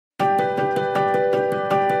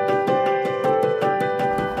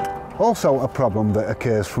Also, a problem that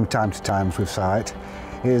occurs from time to time with site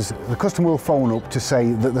is the customer will phone up to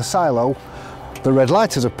say that the silo, the red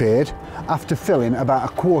light has appeared after filling about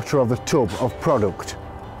a quarter of the tub of product.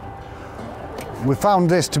 We found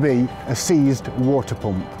this to be a seized water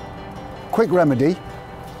pump. Quick remedy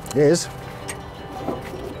is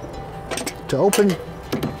to open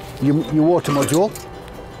your water module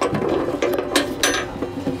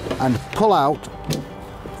and pull out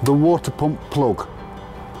the water pump plug.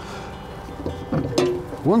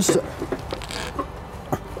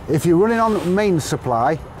 If you're running on main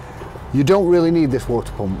supply, you don't really need this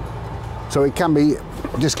water pump, so it can be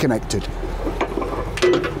disconnected.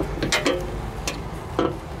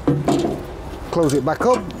 Close it back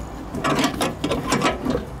up.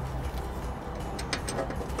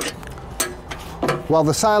 While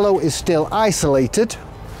the silo is still isolated,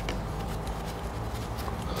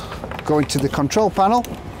 going to the control panel,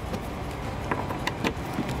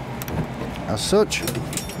 as such,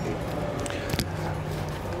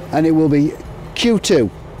 and it will be Q2.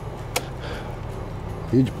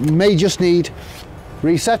 You may just need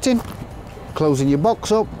resetting, closing your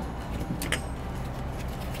box up,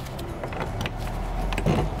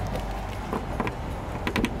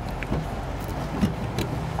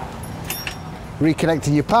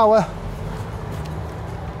 reconnecting your power,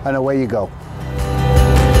 and away you go.